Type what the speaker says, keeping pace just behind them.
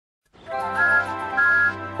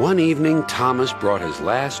One evening, Thomas brought his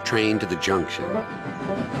last train to the junction.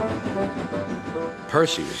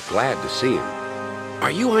 Percy was glad to see him. "Are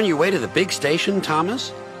you on your way to the big station,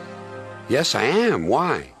 Thomas?" "Yes, I am.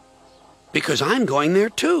 Why?" "Because I'm going there,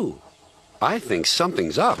 too. I think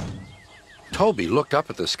something's up." Toby looked up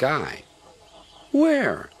at the sky.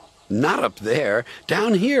 "Where?" "Not up there.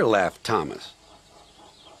 Down here," laughed Thomas.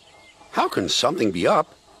 "How can something be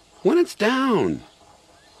up when it's down?"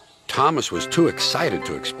 Thomas was too excited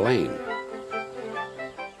to explain.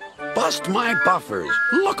 "Bust my buffers!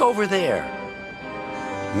 Look over there!"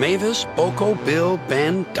 Mavis, Boko, Bill,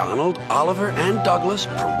 Ben, Donald, Oliver, and Douglas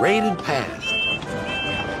paraded past.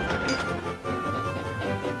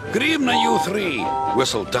 "Good evening, you three,"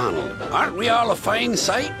 whistled Donald. "Aren't we all a fine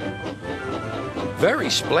sight?" "Very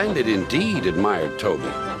splendid indeed," admired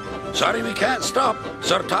Toby. "Sorry we can't stop.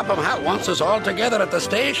 Sir Topham Hatt wants us all together at the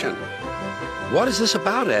station." "What is this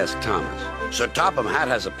about?" asked Thomas. "Sir Topham Hatt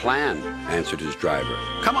has a plan," answered his driver.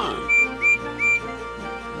 "Come on."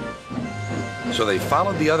 So they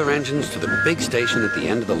followed the other engines to the big station at the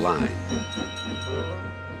end of the line.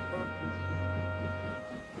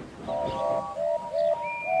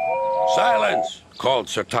 "Silence!" called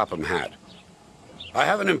Sir Topham Hatt. "I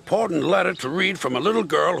have an important letter to read from a little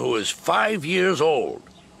girl who is 5 years old."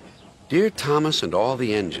 "Dear Thomas and all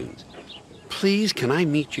the engines, please can I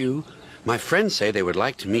meet you? My friends say they would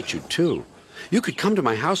like to meet you too. You could come to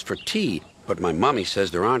my house for tea, but my mummy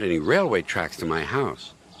says there aren't any railway tracks to my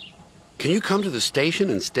house. Can you come to the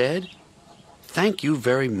station instead? Thank you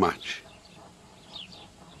very much."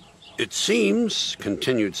 "It seems,"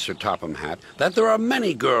 continued Sir Topham Hatt, "that there are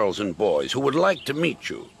many girls and boys who would like to meet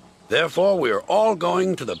you. Therefore, we are all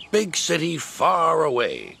going to the big city far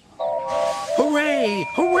away." "Hooray!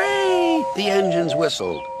 Hooray!" the engines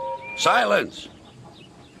whistled. "Silence!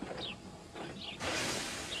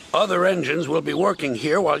 Other engines will be working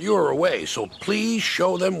here while you are away, so please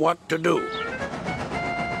show them what to do."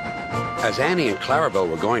 As Annie and Clarabelle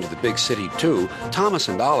were going to the big city too, Thomas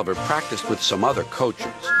and Oliver practiced with some other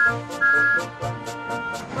coaches.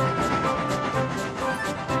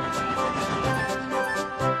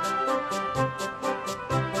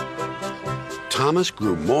 Thomas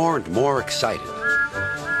grew more and more excited.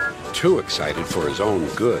 Too excited for his own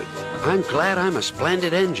good. "I'm glad I'm a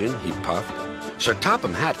splendid engine," he puffed. "Sir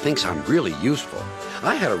Topham Hatt thinks I'm really useful.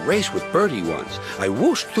 I had a race with Bertie once. I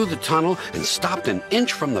whooshed through the tunnel and stopped an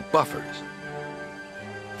inch from the buffers."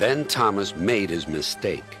 Then Thomas made his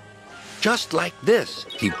mistake. "Just like this,"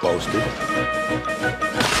 he boasted.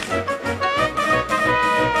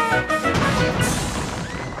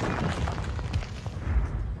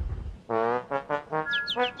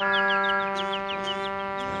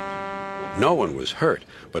 No one was hurt,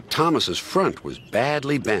 but Thomas's front was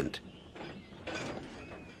badly bent.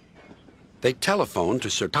 They telephoned to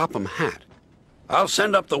Sir Topham Hatt. "I'll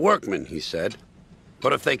send up the workmen," he said.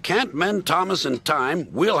 "But if they can't mend Thomas in time,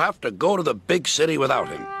 we'll have to go to the big city without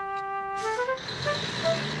him."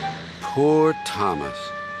 Poor Thomas.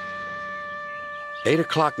 8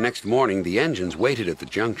 o'clock next morning, the engines waited at the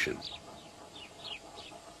junction.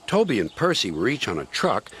 Toby and Percy were each on a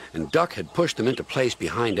truck, and Duck had pushed them into place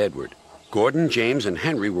behind Edward. Gordon, James, and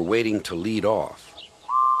Henry were waiting to lead off.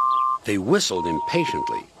 They whistled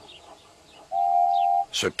impatiently.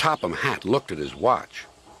 Sir Topham Hatt looked at his watch.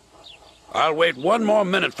 "I'll wait 1 more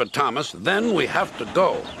minute for Thomas, then we have to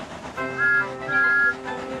go."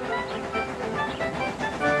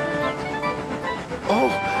 "Oh,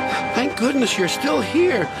 thank goodness you're still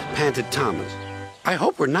here," panted Thomas. "I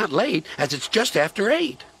hope we're not late, as it's just after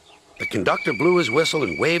 8. The conductor blew his whistle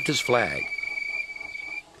and waved his flag.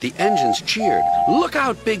 The engines cheered. "Look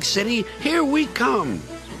out, big city, here we come!"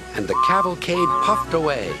 And the cavalcade puffed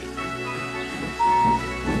away.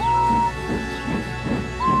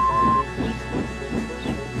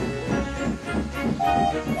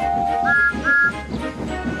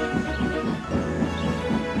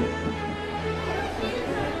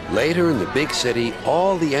 Later in the big city,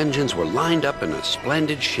 all the engines were lined up in a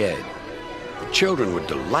splendid shed. The children were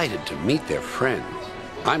delighted to meet their friends.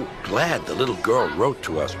 "I'm glad the little girl wrote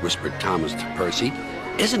to us," whispered Thomas to Percy.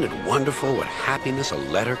 "Isn't it wonderful what happiness a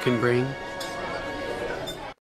letter can bring?"